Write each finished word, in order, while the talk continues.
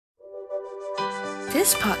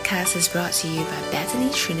This podcast is brought to you by Bethany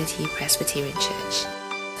Trinity Presbyterian Church.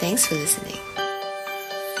 Thanks for listening.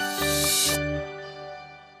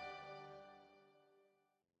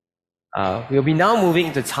 We'll be now moving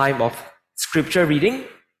into time of scripture reading,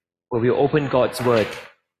 where we'll open God's Word.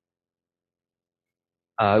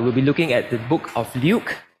 We'll be looking at the book of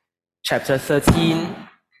Luke, chapter 13,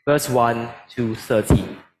 verse 1 to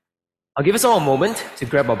 13. I'll give us all a moment to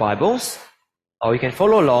grab our Bibles, or you can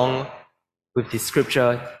follow along with the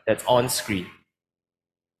scripture that's on screen.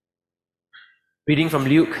 Reading from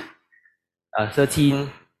Luke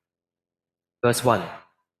 13, verse 1.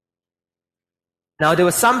 Now there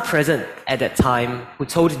were some present at that time who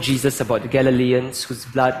told Jesus about the Galileans whose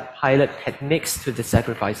blood Pilate had mixed with the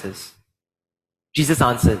sacrifices. Jesus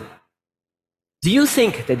answered, "Do you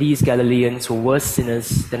think that these Galileans were worse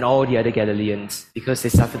sinners than all the other Galileans because they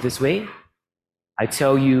suffered this way? I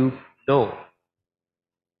tell you, no.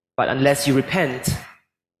 But unless you repent,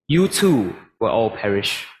 you too will all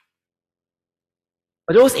perish.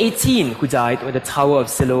 But those 18 who died when the tower of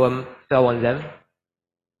Siloam fell on them,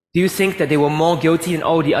 do you think that they were more guilty than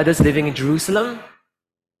all the others living in Jerusalem?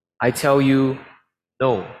 I tell you,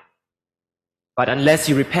 no. But unless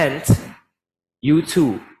you repent, you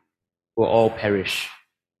too will all perish."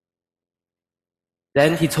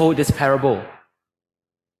 Then he told this parable.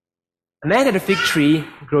 A man had a fig tree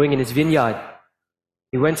growing in his vineyard.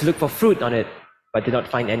 He went to look for fruit on it, but did not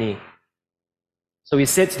find any. So he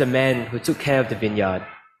said to the man who took care of the vineyard,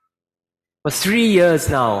 "For 3 years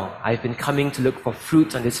now, I've been coming to look for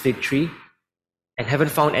fruit on this fig tree and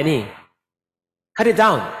haven't found any. Cut it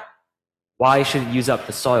down. Why should it use up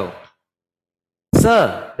the soil?"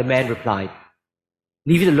 "Sir," the man replied,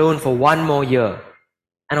 "leave it alone for 1 more year,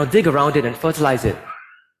 and I'll dig around it and fertilize it.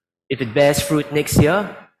 If it bears fruit next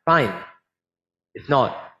year, fine. If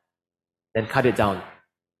not, then cut it down."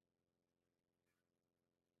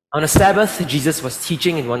 On a Sabbath, Jesus was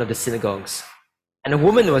teaching in one of the synagogues, and a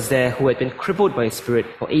woman was there who had been crippled by a spirit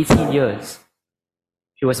for 18 years.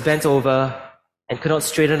 She was bent over and could not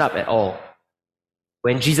straighten up at all.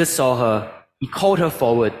 When Jesus saw her, he called her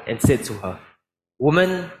forward and said to her,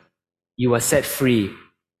 "Woman, you are set free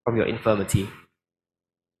from your infirmity."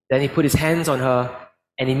 Then he put his hands on her,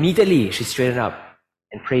 and immediately she straightened up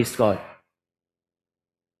and praised God.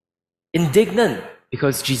 Indignant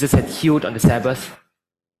because Jesus had healed on the Sabbath,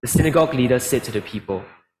 the synagogue leader said to the people,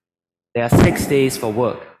 "There are 6 days for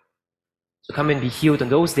work, so come and be healed on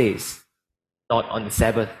those days, not on the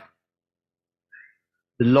Sabbath."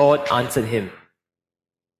 The Lord answered him,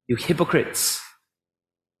 "You hypocrites!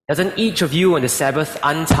 Doesn't each of you on the Sabbath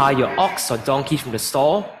untie your ox or donkey from the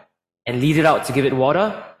stall and lead it out to give it water?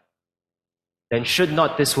 Then should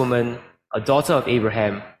not this woman, a daughter of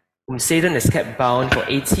Abraham, whom Satan has kept bound for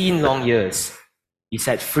 18 long years, be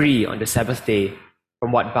set free on the Sabbath day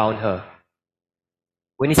from what bound her?"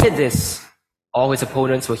 When he said this, all his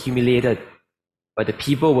opponents were humiliated, but the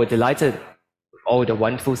people were delighted with all the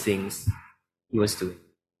wonderful things he was doing.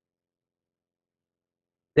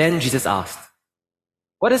 Then Jesus asked,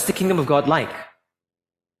 "What is the kingdom of God like?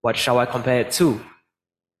 What shall I compare it to?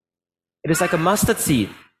 It is like a mustard seed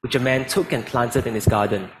which a man took and planted in his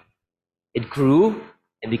garden. It grew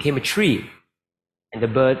and became a tree, and the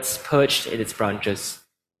birds perched in its branches."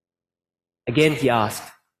 Again he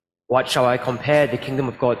asked, "What shall I compare the kingdom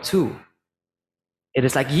of God to? It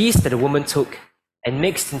is like yeast that a woman took and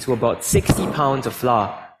mixed into about 60 pounds of flour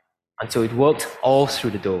until it worked all through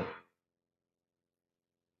the dough."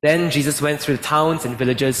 Then Jesus went through the towns and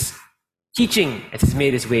villages, teaching as he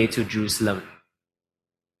made his way to Jerusalem.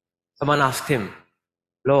 Someone asked him,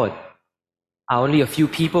 "Lord, are only a few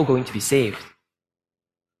people going to be saved?"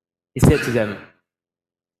 He said to them,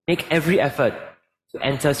 "Make every effort to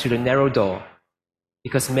enter through the narrow door,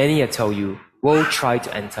 because many, I tell you, will try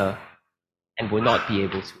to enter and will not be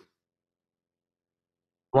able to.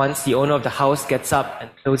 Once the owner of the house gets up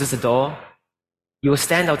and closes the door, you will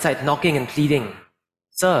stand outside knocking and pleading,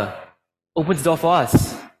 'Sir, open the door for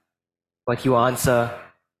us.' But he will answer,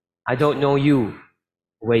 'I don't know you,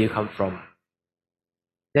 or where you come from.'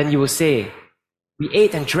 Then you will say, 'We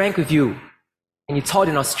ate and drank with you, and you taught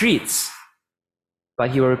in our streets.'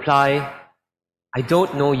 But he will reply, 'I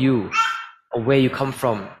don't know you, or where you come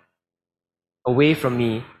from. Away from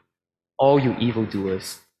me, all you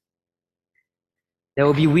evildoers.' There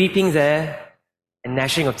will be weeping there and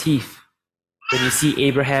gnashing of teeth when you see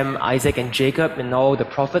Abraham, Isaac, and Jacob and all the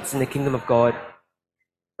prophets in the kingdom of God,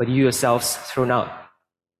 but you yourselves thrown out.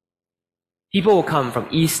 People will come from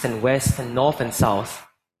east and west and north and south,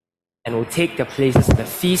 and will take their places at the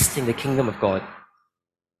feast in the kingdom of God.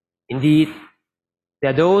 Indeed,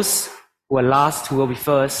 there are those who are last who will be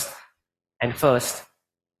first, and first,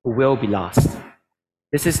 who will be last.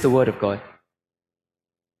 This is the word of God.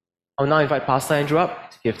 I'll now invite Pastor Andrew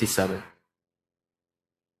up to give this sermon.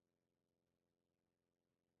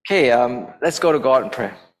 Okay, let's go to God in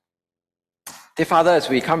prayer. Dear Father, as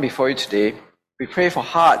we come before you today, we pray for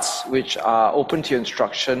hearts which are open to your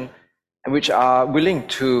instruction and which are willing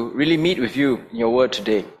to really meet with you in your word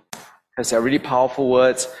today, because they are really powerful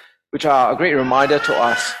words which are a great reminder to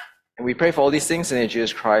us. And we pray for all these things in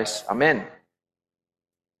Jesus Christ. Amen.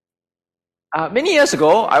 Many years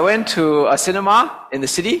ago, I went to a cinema in the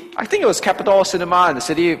city. I think it was Capitol Cinema in the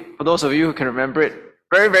city, for those of you who can remember it.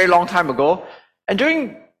 Very, very long time ago. And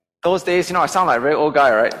during those days, I sound like a very old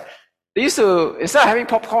guy, right? They used to, instead of having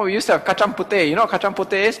popcorn, we used to have kacang putih. You know what kacang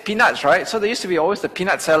putih is? Peanuts, right? So there used to be always the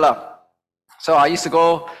peanut seller. So I used to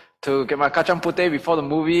go to get my kacang putih before the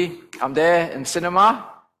movie. I'm there in cinema.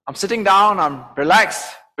 I'm sitting down, I'm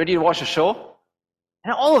relaxed, ready to watch a show.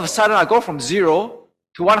 And all of a sudden, I go from 0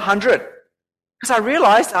 to 100. Because I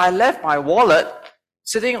realized I left my wallet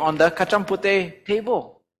sitting on the kacang putih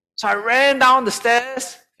table. So I ran down the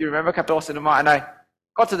stairs, if you remember Capitol Cinema, and I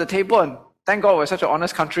got to the table, and thank God we're such an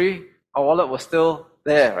honest country, our wallet was still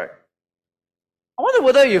there, right? I wonder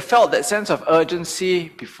whether you felt that sense of urgency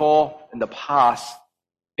before in the past.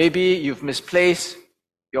 Maybe you've misplaced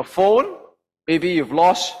your phone. Maybe you've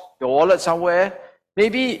lost your wallet somewhere.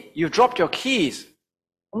 Maybe you've dropped your keys.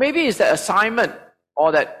 Or maybe it's that assignment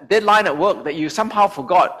or that deadline at work that you somehow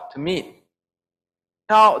forgot to meet.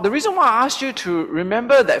 Now, the reason why I asked you to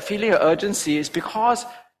remember that feeling of urgency is because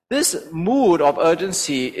this mood of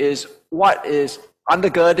urgency is what is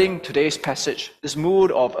undergirding today's passage, this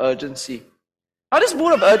mood of urgency. Now, this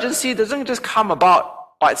mood of urgency doesn't just come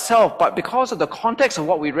about by itself, but because of the context of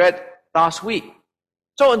what we read last week.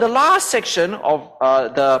 So in the last section of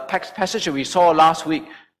the passage that we saw last week, do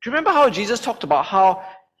you remember how Jesus talked about how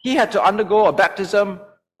he had to undergo a baptism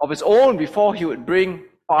of his own before he would bring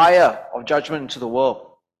fire of judgment into the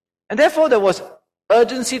world? And therefore there was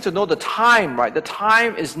urgency to know the time, right? The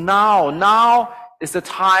time is now. Now is the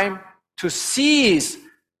time to seize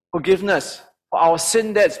forgiveness for our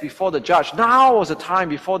sin debts before the judge. Now was the time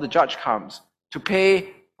before the judge comes to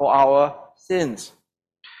pay for our sins.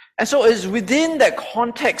 And so it is within that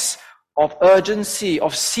context of urgency,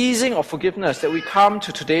 of seizing of forgiveness, that we come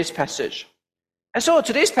to today's passage. And so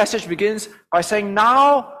today's passage begins by saying,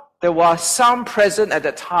 now there were some present at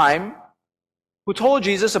that time who told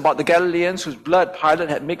Jesus about the Galileans whose blood Pilate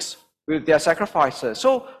had mixed with their sacrifices.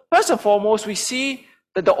 So first and foremost, we see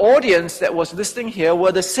that the audience that was listening here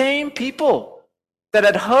were the same people that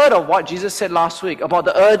had heard of what Jesus said last week about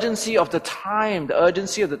the urgency of the time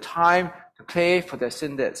to pay for their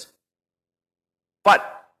sin debts.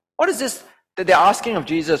 But what is this that they're asking of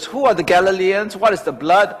Jesus? Who are the Galileans? What is the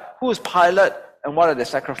blood? Who is Pilate? And what are their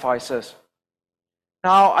sacrifices?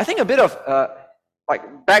 Now, I think a bit of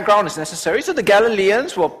background is necessary. So the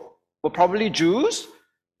Galileans were probably Jews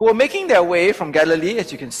who were making their way from Galilee,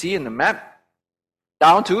 as you can see in the map,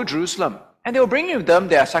 down to Jerusalem. And they were bringing with them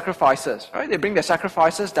their sacrifices, right? They bring their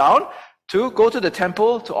sacrifices down to go to the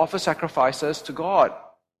temple to offer sacrifices to God.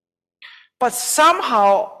 But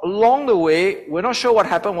somehow along the way, we're not sure what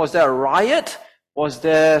happened. Was there a riot? Was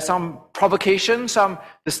there some provocation, some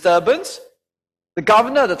disturbance? The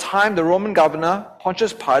governor at the time, the Roman governor,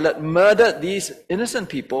 Pontius Pilate, murdered these innocent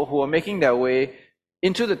people who were making their way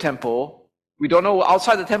into the temple. We don't know,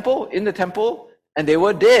 outside the temple, in the temple, and they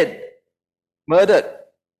were dead, murdered.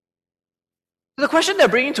 So the question they're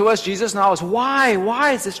bringing to us, Jesus, now is why?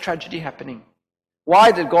 Why is this tragedy happening?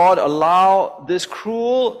 Why did God allow this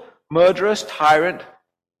cruel, murderous tyrant,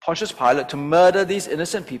 Pontius Pilate, to murder these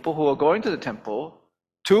innocent people who were going to the temple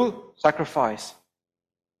to sacrifice?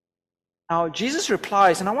 Now, Jesus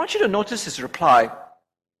replies, and I want you to notice his reply.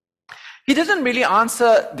 He doesn't really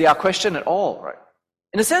answer their question at all, right?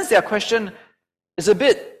 In a sense, their question is a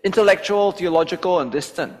bit intellectual, theological, and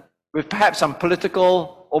distant, with perhaps some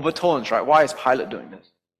political overtones, right? Why is Pilate doing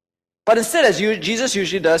this? But instead, as Jesus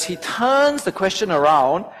usually does, he turns the question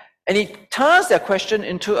around, and he turns their question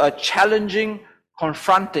into a challenging,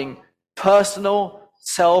 confronting, personal,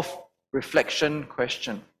 self-reflection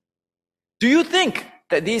question. Do you think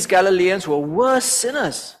that these Galileans were worse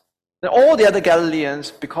sinners than all the other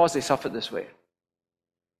Galileans because they suffered this way?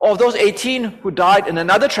 Or of those 18 who died in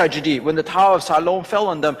another tragedy when the Tower of Siloam fell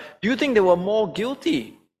on them, do you think they were more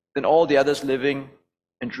guilty than all the others living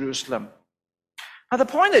in Jerusalem? Now, the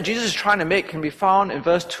point that Jesus is trying to make can be found in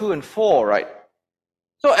verse 2 and 4, right?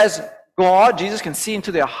 So as God, Jesus can see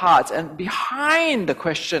into their hearts, and behind the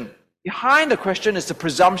question is the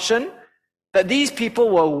presumption that these people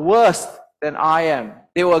were worse than I am.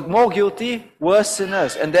 They were more guilty, worse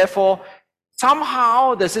sinners, and therefore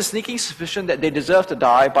Somehow there's this sneaking suspicion that they deserve to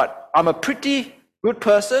die, but I'm a pretty good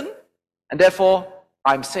person, and therefore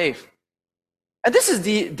I'm safe. And this is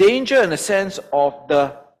the danger in the sense of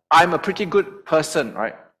the I'm a pretty good person,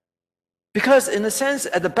 right? Because in a sense,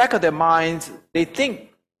 at the back of their minds, they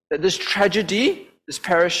think that this tragedy, this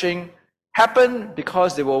perishing, happened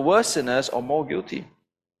because they were worse sinners or more guilty.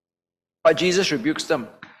 But Jesus rebukes them.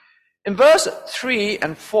 In verse 3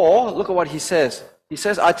 and 4, look at what he says. He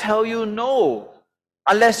says, I tell you, no,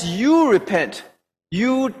 unless you repent,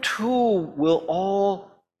 you too will all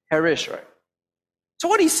perish, right? So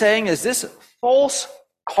what he's saying is this false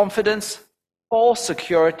confidence, false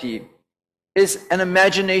security is an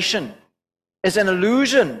imagination, is an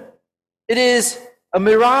illusion. It is a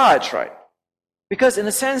mirage, right? Because in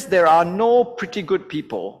a sense, there are no pretty good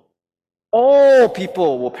people. All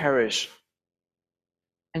people will perish.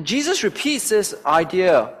 And Jesus repeats this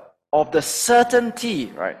idea of the certainty,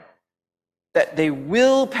 right? That they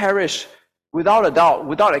will perish without a doubt,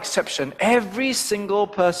 without exception. Every single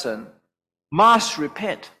person must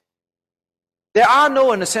repent. There are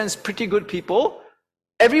no, in a sense, pretty good people.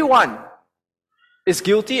 Everyone is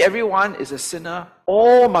guilty. Everyone is a sinner.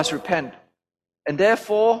 All must repent. And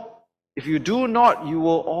therefore, if you do not, you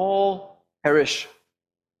will all perish.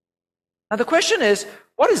 Now the question is,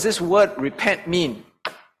 what does this word repent mean?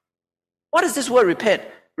 What does this word repent?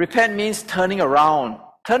 Repent means turning around,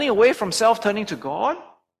 turning away from self, turning to God.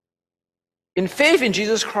 In faith in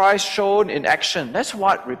Jesus Christ shown in action. That's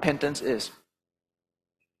what repentance is.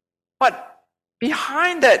 But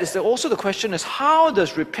behind that is also the question is, how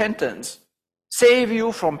does repentance save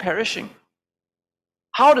you from perishing?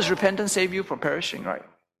 How does repentance save you from perishing, right?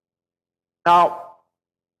 Now,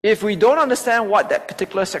 if we don't understand what that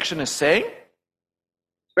particular section is saying,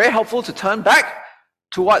 it's very helpful to turn back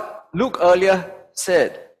to what Luke earlier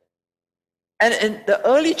said. And in the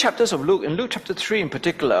early chapters of Luke, in Luke chapter 3 in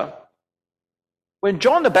particular, when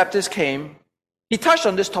John the Baptist came, he touched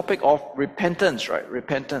on this topic of repentance, right?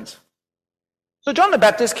 Repentance. So John the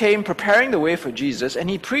Baptist came preparing the way for Jesus, and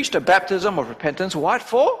he preached a baptism of repentance. What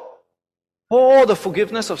for? For the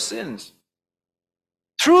forgiveness of sins.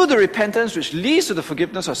 Through the repentance which leads to the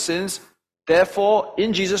forgiveness of sins, therefore,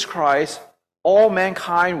 in Jesus Christ, all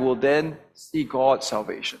mankind will then see God's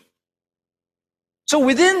salvation. So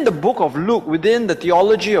within the book of Luke, within the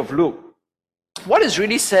theology of Luke, what it's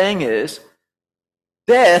really saying is,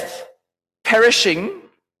 death, perishing,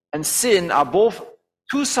 and sin are both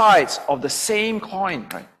two sides of the same coin,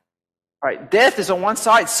 right? Right? Death is on one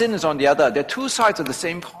side, sin is on the other. They're two sides of the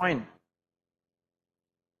same coin.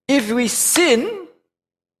 If we sin,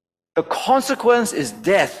 the consequence is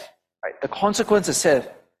death, right? The consequence is death.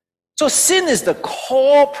 So sin is the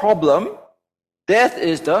core problem, death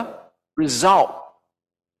is the result.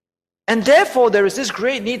 And therefore, there is this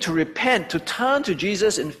great need to repent, to turn to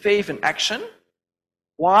Jesus in faith and action.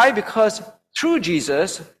 Why? Because through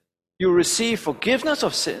Jesus, you receive forgiveness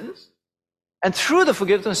of sins. And through the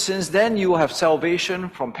forgiveness of sins, then you will have salvation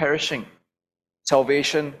from perishing,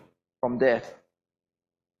 salvation from death.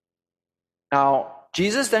 Now,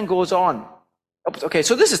 Jesus then goes on. Okay,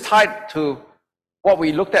 so this is tied to what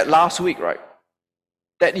we looked at last week, right?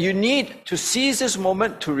 That you need to seize this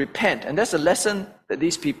moment to repent. And that's a lesson that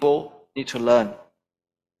these people need to learn.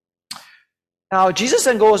 Now, Jesus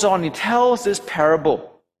then goes on, he tells this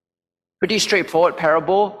parable. Pretty straightforward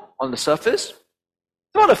parable on the surface.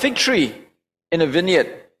 It's about a fig tree in a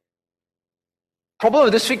vineyard. Problem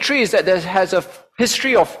with this fig tree is that it has a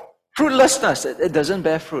history of fruitlessness. It doesn't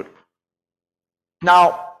bear fruit.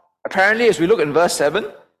 Now, apparently, as we look in verse 7,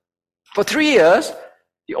 for 3 years,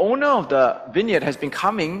 the owner of the vineyard has been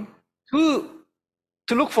coming to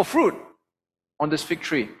look for fruit on this fig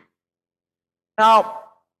tree. Now,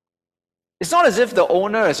 it's not as if the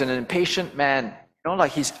owner is an impatient man,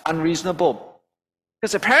 like he's unreasonable.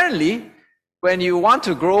 Because apparently, when you want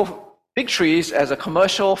to grow fig trees as a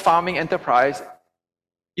commercial farming enterprise,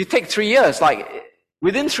 you take 3 years. Like,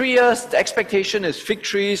 within 3 years, the expectation is fig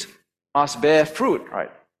trees must bear fruit,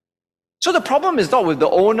 right? So the problem is not with the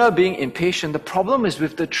owner being impatient. The problem is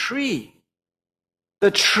with the tree.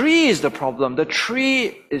 The tree is the problem. The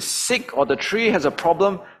tree is sick, or the tree has a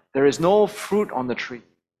problem. There is no fruit on the tree.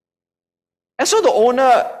 And so the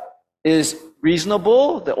owner is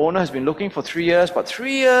reasonable. The owner has been looking for 3 years, but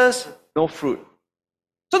 3 years, no fruit.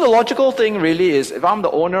 So the logical thing really is, if I'm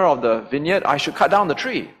the owner of the vineyard, I should cut down the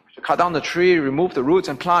tree. I should cut down the tree, remove the roots,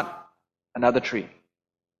 and plant another tree.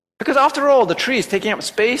 Because after all, the tree is taking up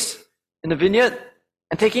space in the vineyard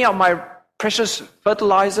and taking out my precious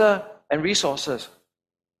fertilizer and resources.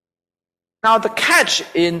 Now, the catch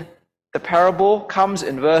in the parable comes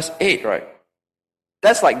in verse 8, right?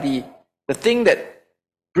 That's like the the thing that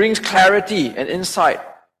brings clarity and insight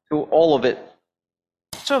to all of it.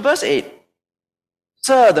 So verse 8,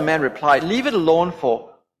 "Sir," the man replied, "leave it alone for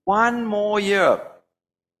 1 more year,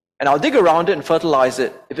 and I'll dig around it and fertilize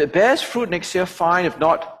it. If it bears fruit next year, fine. If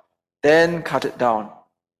not, then cut it down."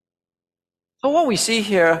 So what we see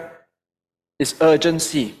here is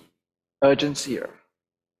urgency. Urgency here.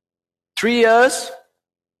 3 years,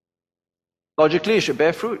 logically it should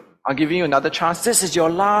bear fruit. I'm giving you another chance. This is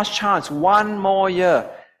your last chance. 1 more year.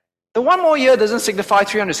 The 1 more year doesn't signify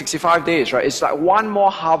 365 days, right? It's like 1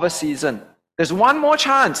 more harvest season. There's 1 more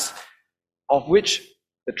chance of which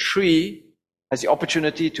the tree has the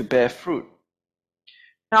opportunity to bear fruit.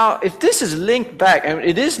 Now, if this is linked back, and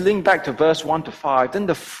it is linked back to verse 1 to 5, then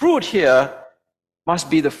the fruit here must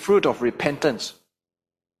be the fruit of repentance.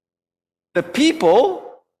 The people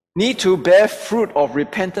need to bear fruit of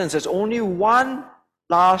repentance. There's only 1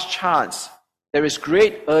 last chance. There is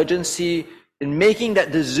great urgency in making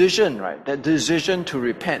that decision, right? That decision to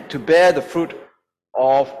repent, to bear the fruit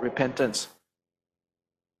of repentance.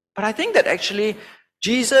 But I think that actually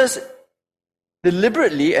Jesus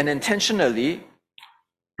deliberately and intentionally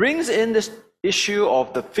brings in this issue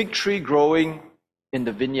of the fig tree growing in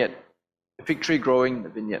the vineyard. The fig tree growing in the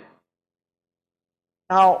vineyard.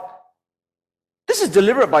 Now, this is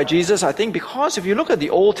deliberate by Jesus, I think, because if you look at the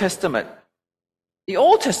Old Testament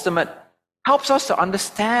helps us to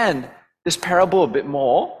understand this parable a bit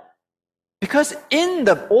more, because in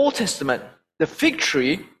the Old Testament, the fig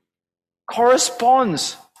tree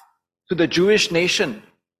corresponds to the Jewish nation,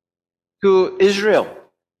 to Israel.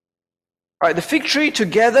 Right? The fig tree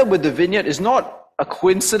together with the vineyard is not a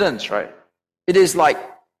coincidence, right? It is like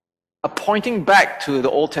a pointing back to the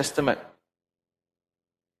Old Testament.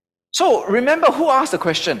 So remember who asked the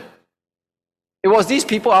question? It was these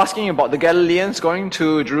people asking about the Galileans going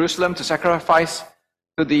to Jerusalem to sacrifice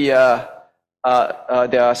to their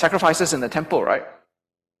sacrifices in the temple, right?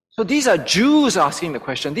 So these are Jews asking the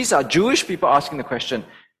question. These are Jewish people asking the question.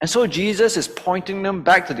 And so Jesus is pointing them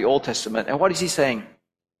back to the Old Testament. And what is he saying?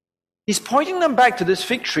 He's pointing them back to this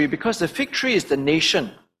fig tree because the fig tree is the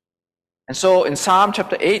nation. And so in Psalm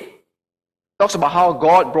chapter 8, it talks about how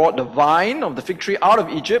God brought the vine of the fig tree out of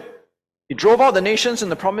Egypt. He drove out the nations in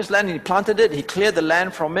the promised land, and he planted it, he cleared the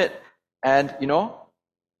land from it, and,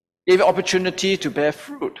 gave it opportunity to bear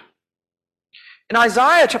fruit. In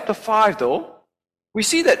Isaiah chapter 5, though, we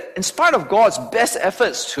see that in spite of God's best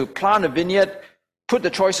efforts to plant a vineyard, put the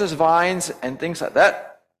choicest vines and things like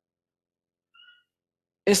that,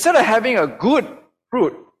 instead of having a good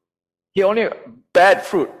fruit, he only bad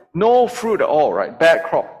fruit. No fruit at all, right? Bad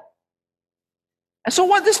crop. And so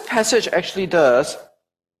what this passage actually does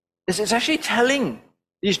is it's actually telling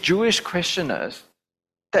these Jewish questioners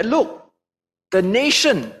that, look, the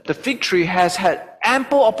nation, the fig tree, has had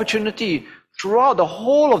ample opportunity throughout the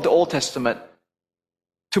whole of the Old Testament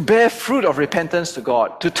to bear fruit of repentance to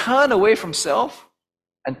God, to turn away from self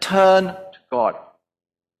and turn to God.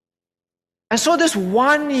 And so this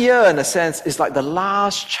 1 year, in a sense, is like the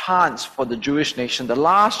last chance for the Jewish nation, the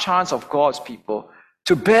last chance of God's people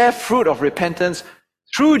to bear fruit of repentance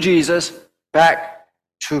through Jesus back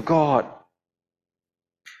to God.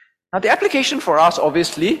 Now, the application for us,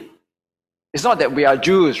 obviously, is not that we are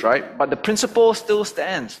Jews, right? But the principle still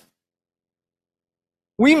stands.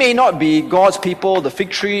 We may not be God's people, the fig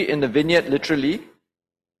tree in the vineyard, literally,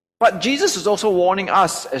 but Jesus is also warning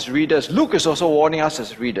us as readers. Luke is also warning us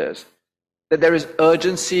as readers that there is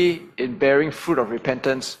urgency in bearing fruit of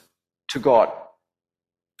repentance to God.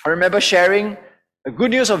 I remember sharing the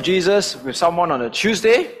good news of Jesus with someone on a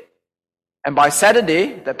Tuesday, and by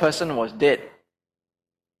Saturday, that person was dead.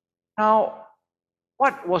 Now,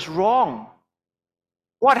 what was wrong?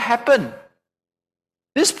 What happened?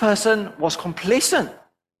 This person was complacent.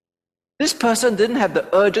 This person didn't have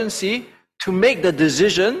the urgency to make the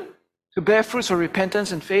decision to bear fruits of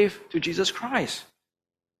repentance and faith to Jesus Christ.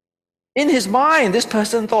 In his mind, this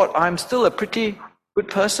person thought, I'm still a pretty good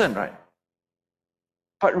person, right?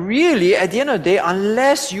 But really, at the end of the day,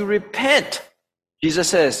 unless you repent, Jesus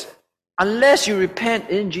says, unless you repent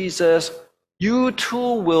in Jesus, you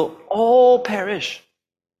too will all perish.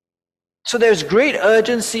 So there's great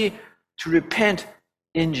urgency to repent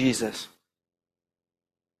in Jesus.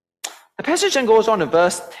 The passage then goes on to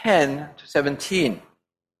verse 10 to 17.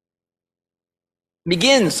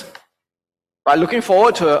 Begins by looking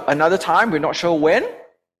forward to another time, we're not sure when.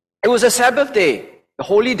 It was a Sabbath day, the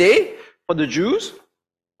holy day for the Jews,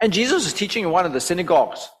 and Jesus was teaching in one of the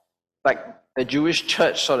synagogues, like the Jewish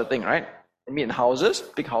church sort of thing, right? They meet in houses,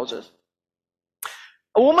 big houses.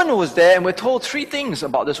 A woman was there, and we're told 3 things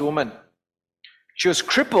about this woman. She was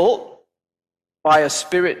crippled by a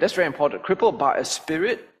spirit. That's very important. Crippled by a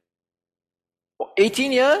spirit for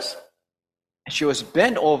 18 years. And she was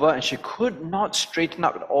bent over and she could not straighten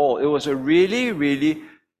up at all. It was a really, really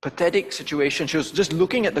pathetic situation. She was just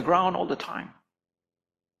looking at the ground all the time.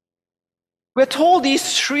 We're told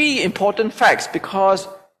these three important facts because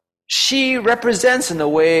she represents, in a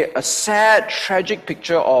way, a sad, tragic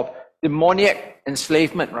picture of demoniac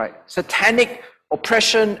enslavement, right? Satanic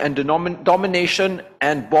oppression and domination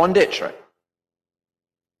and bondage, right?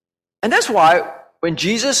 And that's why when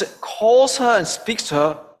Jesus calls her and speaks to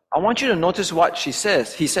her, I want you to notice what he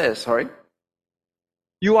says.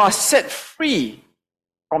 You are set free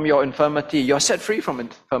from your infirmity. You're set free from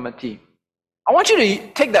infirmity. I want you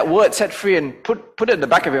to take that word, set free, and put it in the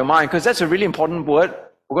back of your mind, because that's a really important word.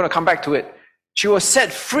 We're going to come back to it. She was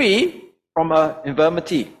set free from her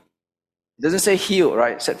infirmity. It doesn't say healed,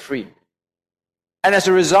 right? Set free. And as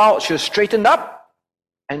a result, she was straightened up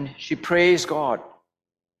and she praised God.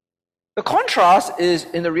 The contrast is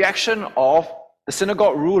in the reaction of the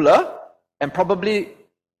synagogue ruler and probably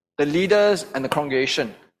the leaders and the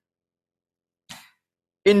congregation.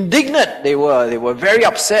 Indignant they were. They were very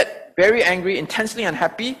upset, very angry, intensely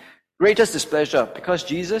unhappy, greatest displeasure because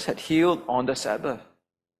Jesus had healed on the Sabbath.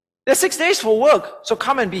 There's 6 days for work, so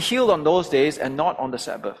come and be healed on those days and not on the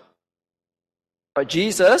Sabbath. But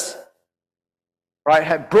Jesus, right,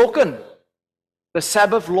 had broken the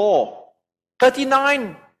Sabbath law.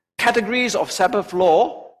 39 categories of Sabbath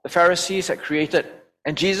law the Pharisees had created,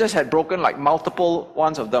 and Jesus had broken like multiple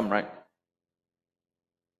ones of them, right?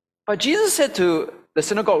 But Jesus said to the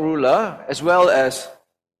synagogue ruler, as well as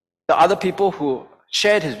the other people who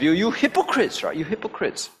shared his view, you hypocrites, right? You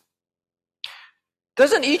hypocrites.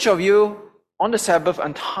 Doesn't each of you on the Sabbath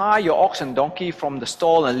untie your ox and donkey from the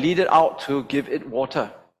stall and lead it out to give it water?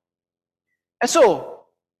 And so,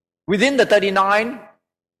 within the 39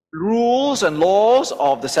 rules and laws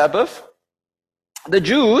of the Sabbath, the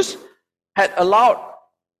Jews had allowed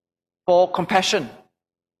for compassion.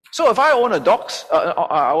 So if I own a dog,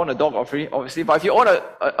 I own a dog obviously, but if you own an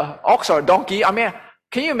ox or a donkey, I mean,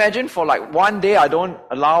 can you imagine for like one day I don't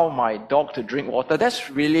allow my dog to drink water? That's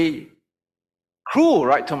really cruel,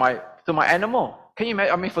 right, to my animal. Can you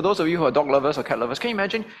imagine? I mean, for those of you who are dog lovers or cat lovers, can you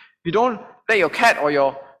imagine you don't let your cat or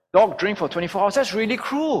your dog drink for 24 hours? That's really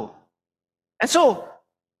cruel. And so,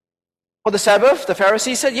 for the Sabbath, the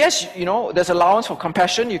Pharisees said, yes, there's allowance for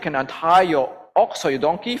compassion. You can untie your ox or your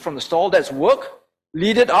donkey from the stall. That's work.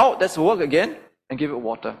 Lead it out. That's work again. And give it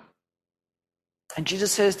water. And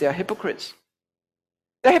Jesus says they are hypocrites.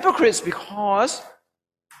 They're hypocrites because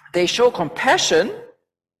they show compassion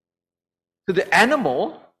to the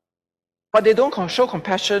animal, but they don't show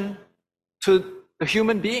compassion to the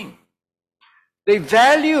human being. They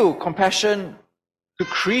value compassion to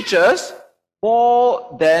creatures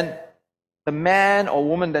more than the man or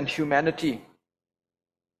woman than humanity.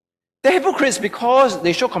 They're hypocrites because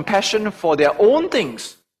they show compassion for their own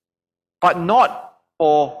things, but not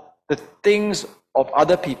for the things of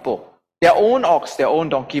other people. Their own ox, their own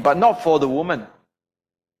donkey, but not for the woman.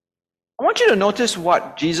 I want you to notice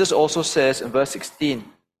what Jesus also says in verse 16.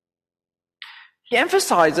 He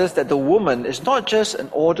emphasizes that the woman is not just an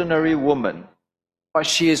ordinary woman, but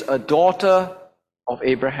she is a daughter of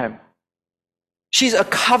Abraham. She's a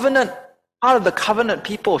covenant, part of the covenant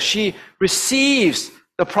people. She receives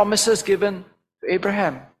the promises given to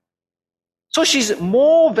Abraham. So she's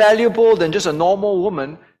more valuable than just a normal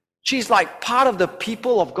woman. She's like part of the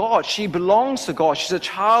people of God. She belongs to God. She's a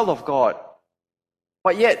child of God.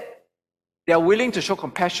 But yet, they are willing to show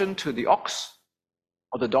compassion to the ox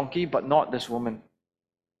or the donkey, but not this woman.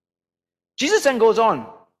 Jesus then goes on,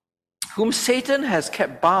 whom Satan has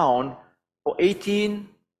kept bound for 18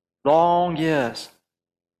 long years.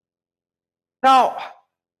 Now,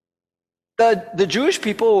 the Jewish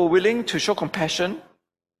people were willing to show compassion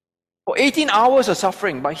for 18 hours of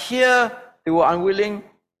suffering, but here they were unwilling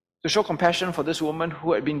to show compassion for this woman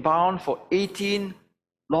who had been bound for 18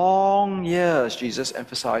 long years, Jesus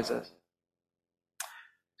emphasizes.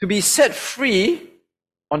 To be set free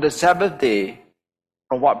on the Sabbath day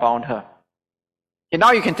from what bound her. Okay,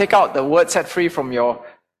 now you can take out the word set free from your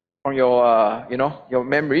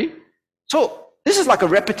memory. So this is like a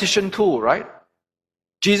repetition tool, right?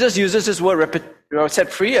 Jesus uses this word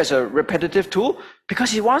set free as a repetitive tool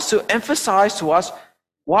because he wants to emphasize to us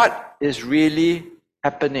what is really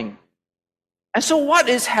happening. And so what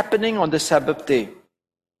is happening on the Sabbath day?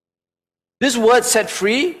 This word set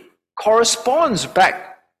free corresponds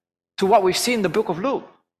back to what we've seen in the book of Luke.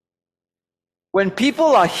 When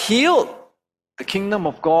people are healed, the kingdom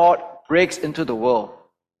of God breaks into the world.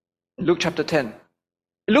 In Luke chapter 10.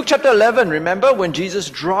 In Luke chapter 11, remember when Jesus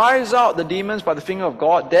drives out the demons by the finger of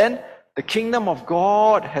God, then the kingdom of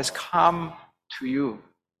God has come to you.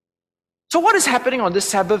 So what is happening on this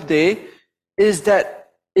Sabbath day is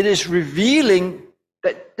that it is revealing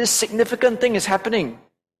that this significant thing is happening.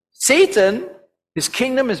 Satan, his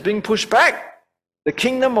kingdom is being pushed back. The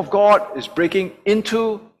kingdom of God is breaking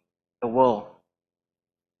into the world.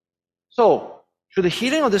 So, through the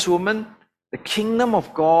healing of this woman, the kingdom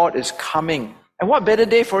of God is coming. And what better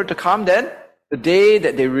day for it to come than the day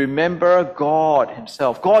that they remember God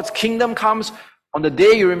himself. God's kingdom comes on the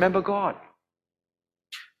day you remember God.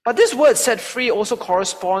 But this word set free also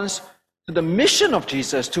corresponds to the mission of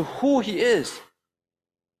Jesus, to who he is.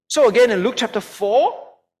 So again, in Luke chapter 4,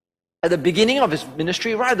 at the beginning of his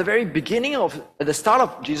ministry, right at the very beginning at the start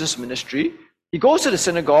of Jesus' ministry, he goes to the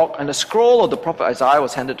synagogue and the scroll of the prophet Isaiah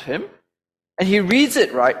was handed to him. And he reads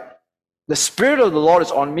it, right? The Spirit of the Lord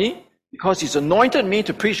is on me because he's anointed me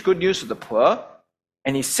to preach good news to the poor.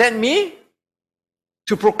 And he sent me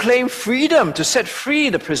to proclaim freedom, to set free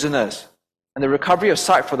the prisoners and the recovery of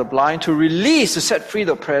sight for the blind, to release, to set free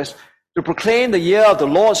the oppressed, to proclaim the year of the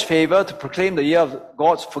Lord's favor, to proclaim the year of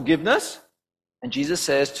God's forgiveness. And Jesus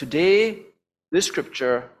says, today, this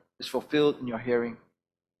scripture is fulfilled in your hearing.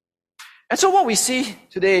 And so what we see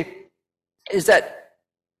today is that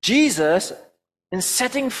Jesus, in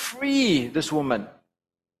setting free this woman,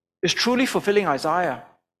 is truly fulfilling Isaiah.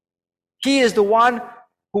 He is the one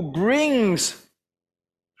who brings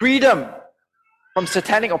freedom from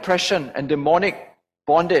satanic oppression and demonic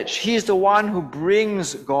bondage. He is the one who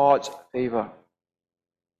brings God's favor.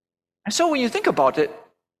 And so when you think about it,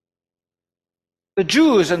 the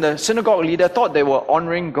Jews and the synagogue leader thought they were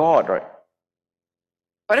honoring God, right?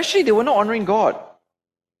 But actually they were not honoring God.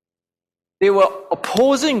 They were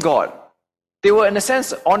opposing God. They were, in a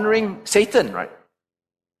sense, honoring Satan, right?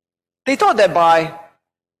 They thought that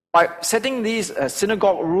by setting these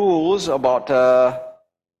synagogue rules about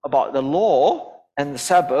the law and the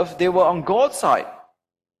Sabbath, they were on God's side.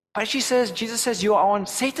 But Jesus says, you are on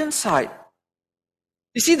Satan's side.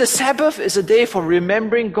 You see, the Sabbath is a day for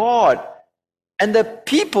remembering God. And the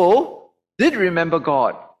people did remember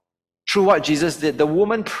God through what Jesus did. The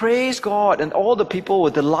woman praised God, and all the people were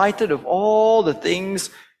delighted of all the things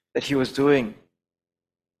that he was doing.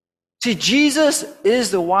 See, Jesus is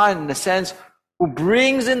the one, in a sense, who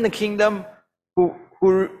brings in the kingdom,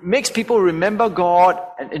 who makes people remember God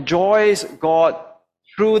and enjoys God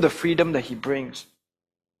through the freedom that he brings.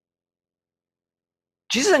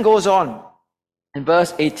 Jesus then goes on in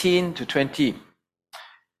verse 18 to 20.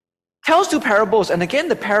 Tells two parables, and again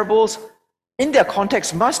the parables in their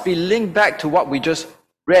context must be linked back to what we just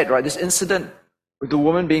read, right? This incident with the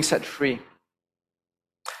woman being set free.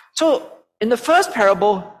 So in the first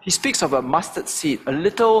parable, he speaks of a mustard seed, a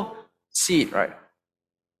little seed, right?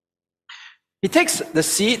 He takes the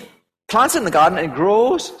seed, plants it in the garden, and it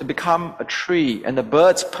grows to become a tree, and the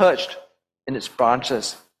birds perched in its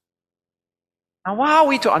branches. Now, how are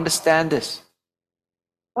we to understand this?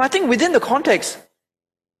 Well, I think within the context,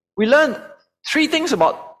 we learn three things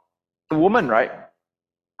about the woman, right?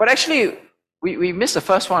 But actually, we missed the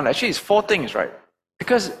first one. Actually, it's four things, right?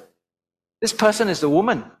 Because this person is the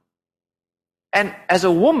woman. And as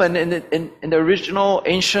a woman in the original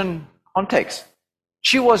ancient context,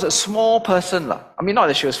 she was a small person. I mean, not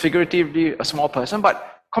that she was figuratively a small person,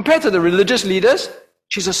 but compared to the religious leaders,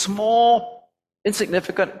 she's a small,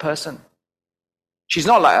 insignificant person. She's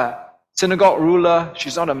not like a synagogue ruler.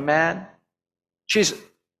 She's not a man. She's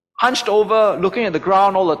hunched over, looking at the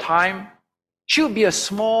ground all the time. She would be a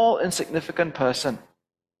small, insignificant person.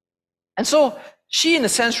 And so she, in a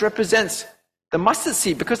sense, represents the mustard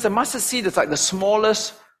seed, because the mustard seed is like the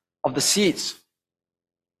smallest of the seeds.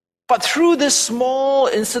 But through this small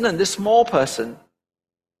incident, this small person,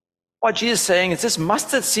 what Jesus is saying is this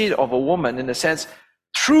mustard seed of a woman, in a sense,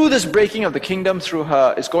 through this breaking of the kingdom through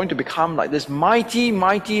her, is going to become like this mighty,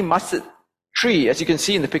 mighty mustard tree, as you can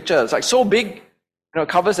see in the picture. It's like so big, it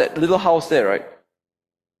covers that little house there, right?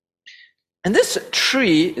 And this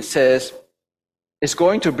tree, it says, is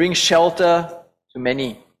going to bring shelter to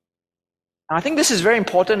many. And I think this is very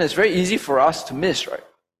important. It's very easy for us to miss, right?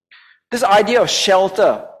 This idea of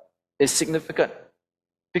shelter is significant.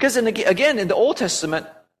 Because again, in the Old Testament,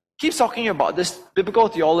 keeps talking about this biblical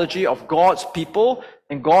theology of God's people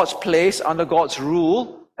and God's place under God's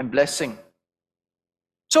rule and blessing.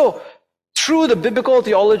 So, through the biblical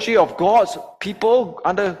theology of God's people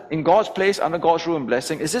in God's place under God's rule and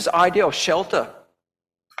blessing is this idea of shelter.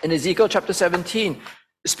 In Ezekiel chapter 17,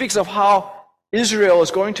 it speaks of how Israel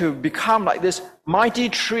is going to become like this mighty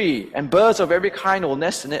tree, and birds of every kind will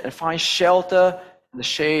nest in it and find shelter in the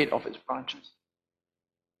shade of its branches.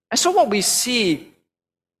 And so what we see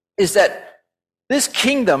is that this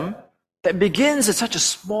kingdom that begins in such a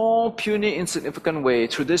small, puny, insignificant way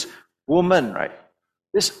through this woman, right?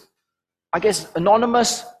 This, I guess,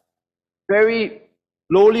 anonymous, very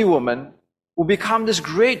lowly woman will become this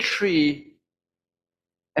great tree,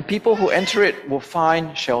 and people who enter it will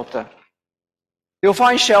find shelter. They'll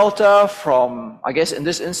find shelter from, I guess in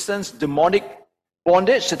this instance, demonic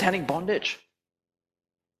bondage, satanic bondage,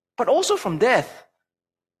 but also from death,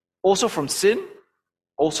 also from sin,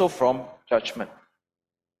 also from judgment.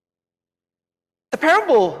 The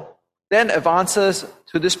parable then advances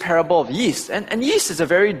to this parable of yeast, and yeast is a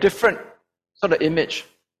very different sort of image.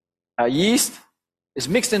 Yeast is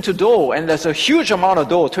mixed into dough, and there's a huge amount of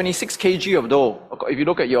dough, 26 kg of dough. If you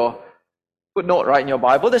look at your footnote, right, in your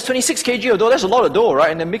Bible, there's 26 kg of dough. That's a lot of dough,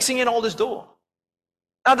 right? And they're mixing in all this dough.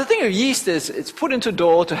 Now, the thing with yeast is it's put into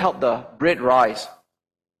dough to help the bread rise.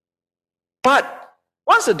 But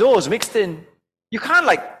once the dough is mixed in, you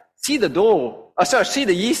can't see the dough, see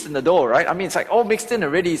the yeast in the dough, right? I mean, it's all mixed in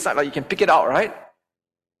already. It's not like you can pick it out, right?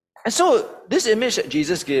 And so this image that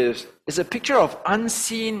Jesus gives is a picture of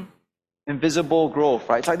unseen, invisible growth,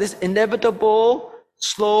 right? It's like this inevitable,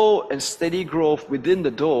 slow and steady growth within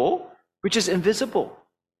the dough, which is invisible.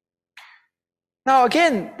 Now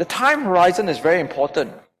again, the time horizon is very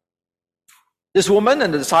important. This woman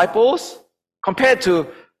and the disciples, compared to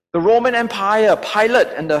the Roman Empire, Pilate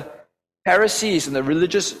and the Pharisees and the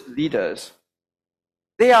religious leaders,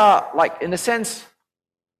 they are, in a sense,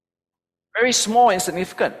 very small,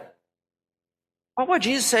 insignificant. But what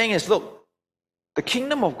Jesus is saying is, look, the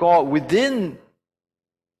kingdom of God within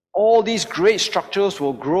all these great structures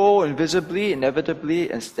will grow invisibly,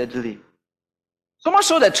 inevitably, and steadily. So much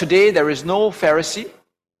so that today there is no Pharisee.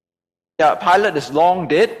 Pilate is long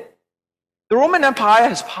dead. The Roman Empire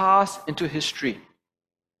has passed into history.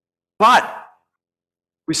 But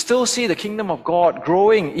we still see the kingdom of God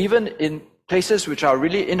growing even in places which are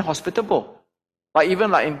really inhospitable,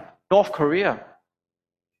 even in North Korea.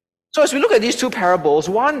 So as we look at these two parables,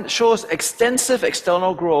 one shows extensive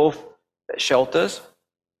external growth that shelters.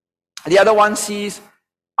 The other one sees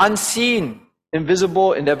unseen,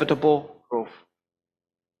 invisible, inevitable growth.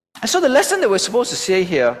 And so the lesson that we're supposed to say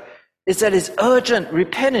here is that it's urgent.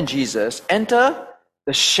 Repent in Jesus. Enter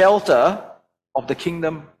the shelter of the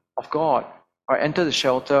kingdom of God. Or enter the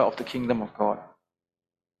shelter of the kingdom of God.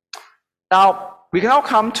 Now, we can now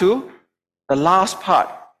come to the last part.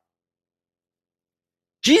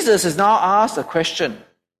 Jesus is now asked a question.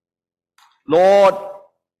 Lord,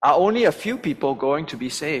 are only a few people going to be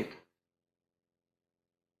saved?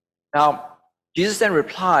 Now, Jesus then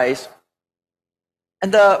replies,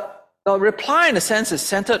 and the reply in a sense is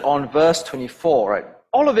centered on verse 24, right?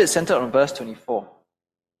 All of it is centered on verse 24.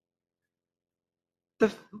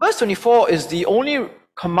 Verse 24 is the only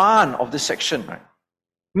command of this section, right?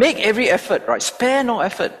 Make every effort, right? Spare no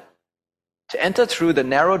effort to enter through the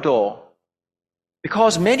narrow door,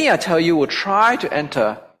 because many, I tell you, will try to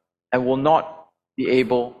enter and will not be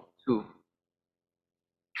able to.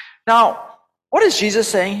 Now, what is Jesus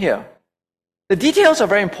saying here? The details are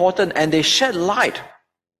very important, and they shed light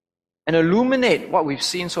and illuminate what we've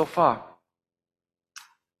seen so far.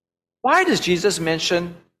 Why does Jesus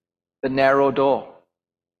mention the narrow door?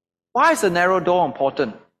 Why is the narrow door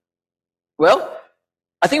important? Well,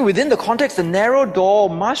 I think within the context, the narrow door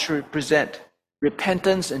must represent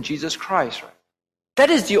repentance in Jesus Christ. Right? That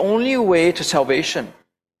is the only way to salvation.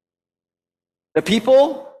 The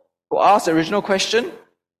people who asked the original question,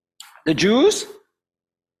 the Jews,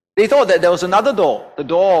 they thought that there was another door, the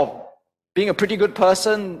door of being a pretty good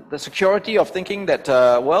person, the security of thinking that,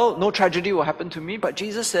 no tragedy will happen to me. But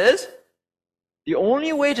Jesus says, the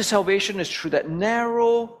only way to salvation is through that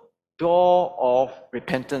narrow door of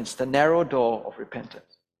repentance, the narrow door of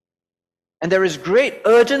repentance. And there is great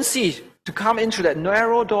urgency to come into that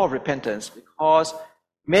narrow door of repentance, because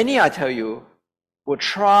many, I tell you, will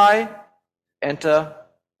try to enter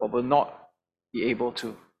but will not be able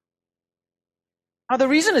to. Now, the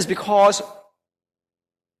reason is because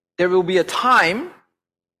there will be a time,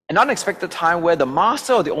 an unexpected time, where the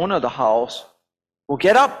master or the owner of the house will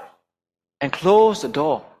get up and close the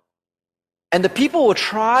door. And the people will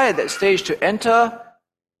try at that stage to enter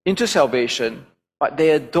into salvation, but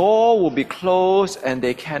their door will be closed and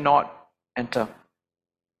they cannot enter.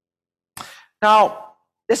 Now,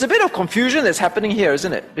 there's a bit of confusion that's happening here,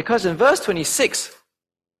 isn't it? Because in verse 26,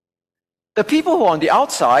 the people who are on the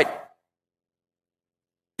outside,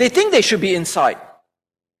 they think they should be inside.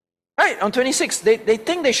 Right, on 26, they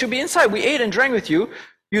think they should be inside. We ate and drank with you.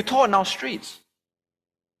 You taught in our streets.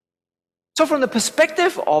 So from the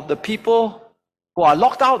perspective of the people who are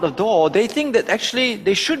locked out the door, they think that actually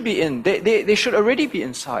they should be in. They should already be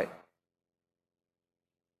inside.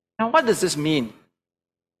 Now, what does this mean?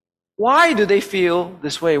 Why do they feel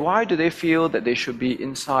this way? Why do they feel that they should be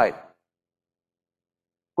inside?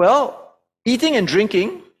 Well, eating and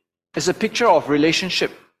drinking is a picture of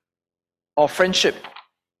relationship or friendship.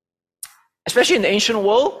 Especially in the ancient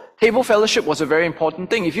world, table fellowship was a very important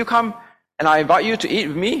thing. If you come and I invite you to eat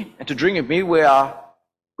with me and to drink with me, we have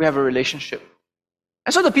a relationship.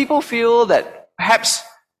 And so the people feel that perhaps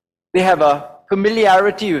they have a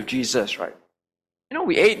familiarity with Jesus, right? You know,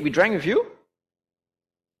 we ate, we drank with you.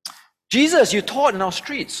 Jesus, you taught in our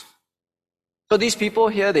streets. So these people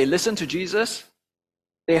here, they listen to Jesus.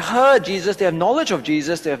 They heard Jesus. They have knowledge of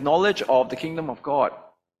Jesus. They have knowledge of the kingdom of God.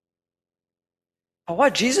 But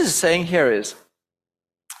what Jesus is saying here is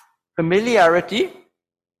familiarity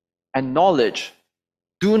and knowledge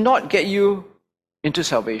do not get you into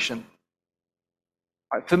salvation.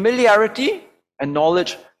 Right? Familiarity and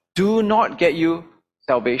knowledge do not get you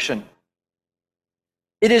salvation.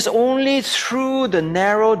 It is only through the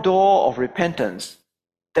narrow door of repentance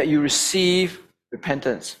that you receive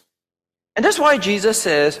repentance. And that's why Jesus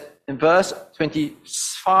says in verse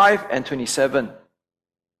 25 and 27,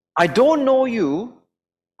 I don't know you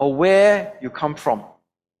or where you come from.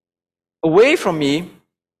 Away from me,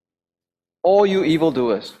 all you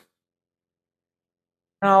evildoers.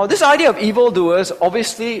 Now, this idea of evildoers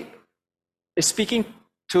obviously is speaking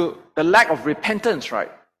to the lack of repentance,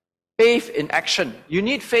 right? Faith in action. You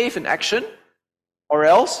need faith in action, or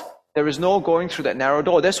else there is no going through that narrow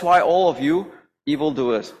door. That's why all of you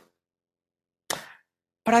evildoers.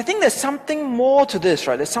 But I think there's something more to this,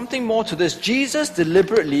 right? There's something more to this. Jesus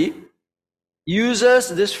deliberately uses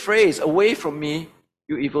this phrase, away from me,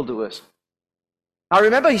 you evildoers. Now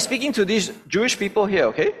remember, he's speaking to these Jewish people here,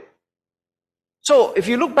 okay? So if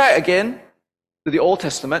you look back again to the Old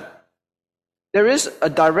Testament, there is a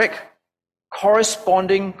direct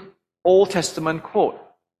corresponding Old Testament quote.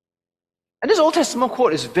 And this Old Testament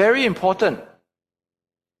quote is very important.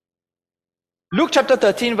 Luke chapter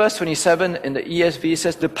 13 verse 27 in the ESV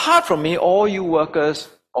says, depart from me, all you workers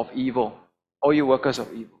of evil. All you workers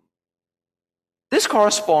of evil. This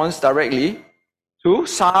corresponds directly to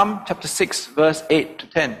Psalm chapter 6 verse 8 to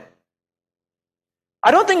 10. I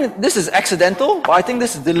don't think this is accidental, but I think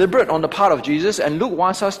this is deliberate on the part of Jesus, and Luke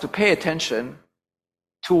wants us to pay attention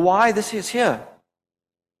to why this is here.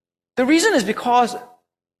 The reason is because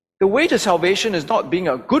the way to salvation is not being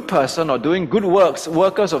a good person or doing good works,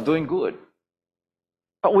 workers of doing good.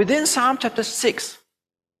 But within Psalm chapter 6,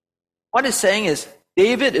 what it's saying is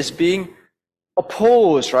David is being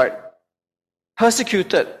opposed, right?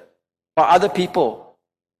 Persecuted by other people.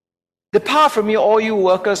 Depart from me, all you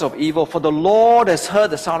workers of evil, for the Lord has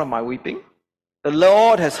heard the sound of my weeping. The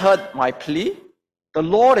Lord has heard my plea. The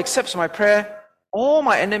Lord accepts my prayer. All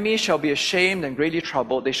my enemies shall be ashamed and greatly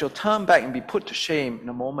troubled. They shall turn back and be put to shame in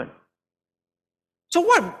a moment. So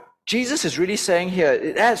what Jesus is really saying here,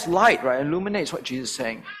 it adds light, right? Illuminates what Jesus is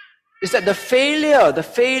saying. Is that the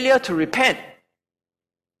failure to repent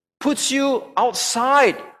puts you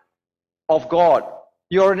outside of God.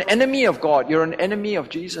 You're an enemy of God. You're an enemy of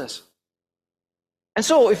Jesus. And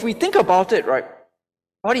so if we think about it, right,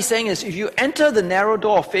 what he's saying is if you enter the narrow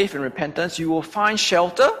door of faith and repentance, you will find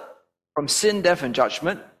shelter from sin, death, and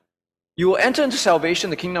judgment. You will enter into salvation,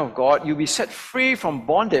 the kingdom of God. You'll be set free from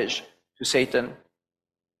bondage to Satan.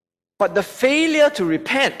 But the failure to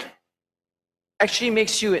repent actually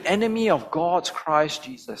makes you an enemy of God's Christ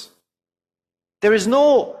Jesus. There is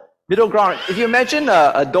no middle ground. If you imagine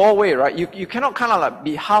a doorway, right, you cannot kind of like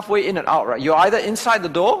be halfway in and out, right? You're either inside the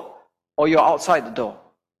door or you're outside the door.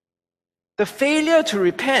 The failure to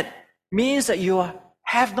repent means that you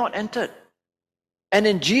have not entered. And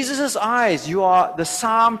in Jesus' eyes, you are the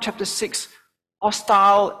Psalm chapter 6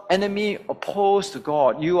 hostile enemy opposed to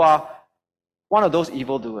God. You are one of those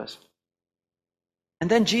evildoers. And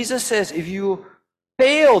then Jesus says, if you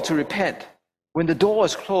fail to repent when the door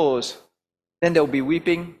is closed, then there will be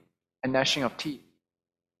weeping and gnashing of teeth.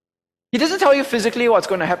 He doesn't tell you physically what's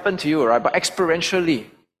going to happen to you, right? But experientially,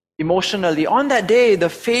 emotionally, on that day, the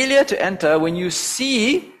failure to enter, when you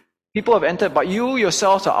see people have entered, but you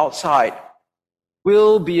yourselves are outside,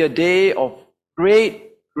 will be a day of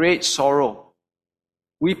great, great sorrow,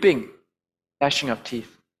 weeping, gnashing of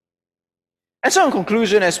teeth. And so in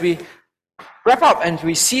conclusion, as we wrap up and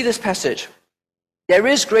we see this passage, there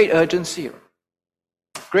is great urgency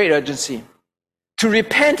to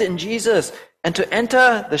repent in Jesus and to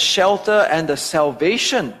enter the shelter and the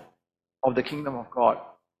salvation of the kingdom of God.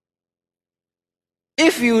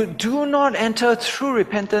 If you do not enter through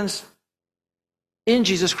repentance in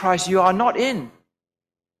Jesus Christ, you are not in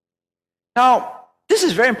Now, this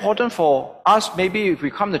is very important for us, maybe if we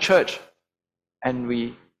come to church and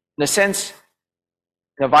we, in a sense,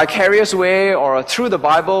 in a vicarious way or through the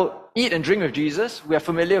Bible, eat and drink with Jesus. We are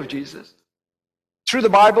familiar with Jesus. Through the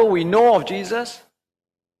Bible, we know of Jesus.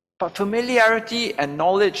 But familiarity and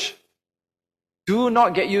knowledge do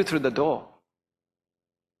not get you through the door.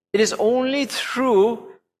 It is only through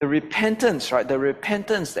the repentance, right? The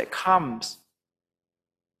repentance that comes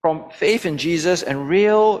from faith in Jesus and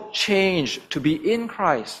real change to be in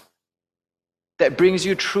Christ that brings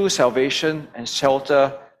you true salvation and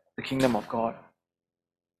shelter the kingdom of God.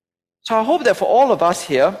 So I hope that for all of us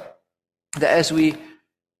here, that as we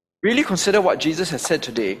really consider what Jesus has said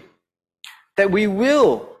today, that we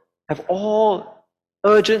will have all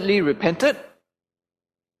urgently repented.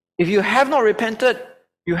 If you have not repented,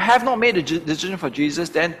 you have not made a decision for Jesus,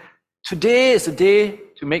 then today is the day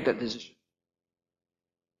to make that decision.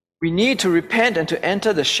 We need to repent and to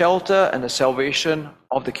enter the shelter and the salvation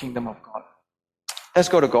of the kingdom of God. Let's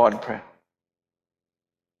go to God in prayer.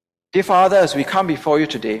 Dear Father, as we come before you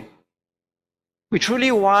today, we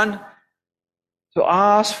truly want to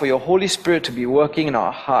ask for your Holy Spirit to be working in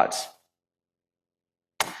our hearts.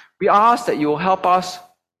 We ask that you will help us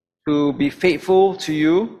to be faithful to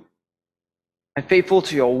you and faithful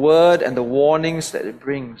to your word and the warnings that it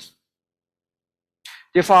brings.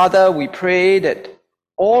 Dear Father, we pray that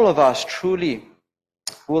all of us truly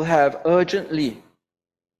will have urgently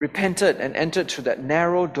repented and entered through that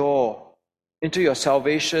narrow door into your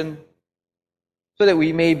salvation, so that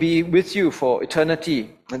we may be with you for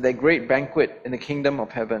eternity in that great banquet in the kingdom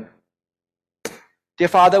of heaven. Dear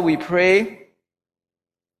Father, we pray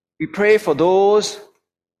for those,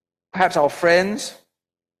 perhaps our friends,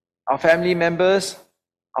 our family members,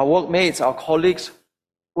 our workmates, our colleagues,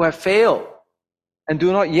 who have failed and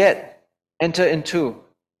do not yet enter into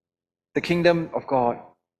the kingdom of God.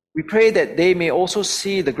 We pray that they may also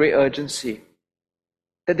see the great urgency,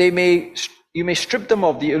 that you may strip them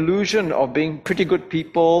of the illusion of being pretty good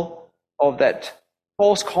people, of that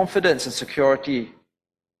false confidence and security,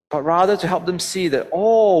 but rather to help them see that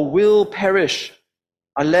all will perish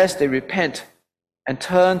unless they repent and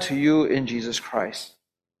turn to you in Jesus Christ.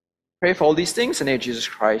 Pray for all these things in the name of Jesus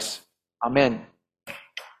Christ. Amen.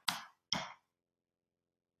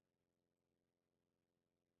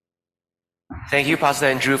 Thank you, Pastor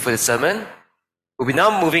Andrew, for the sermon. We'll be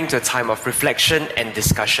now moving to a time of reflection and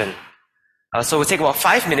discussion. So we'll take about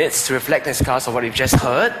 5 minutes to reflect and discuss on what we've just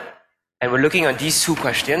heard. And we're looking at these two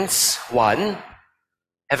questions. 1,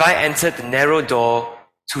 have I entered the narrow door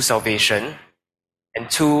to salvation? And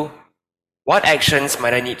 2, what actions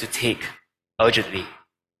might I need to take urgently?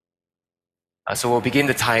 So we'll begin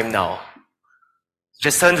the time now.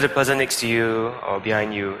 Just turn to the person next to you or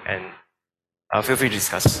behind you and feel free to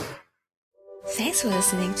discuss. Thanks for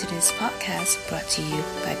listening to this podcast brought to you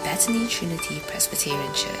by Bethany Trinity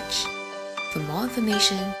Presbyterian Church. For more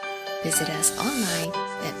information, visit us online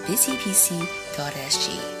at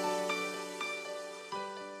busypc.sg.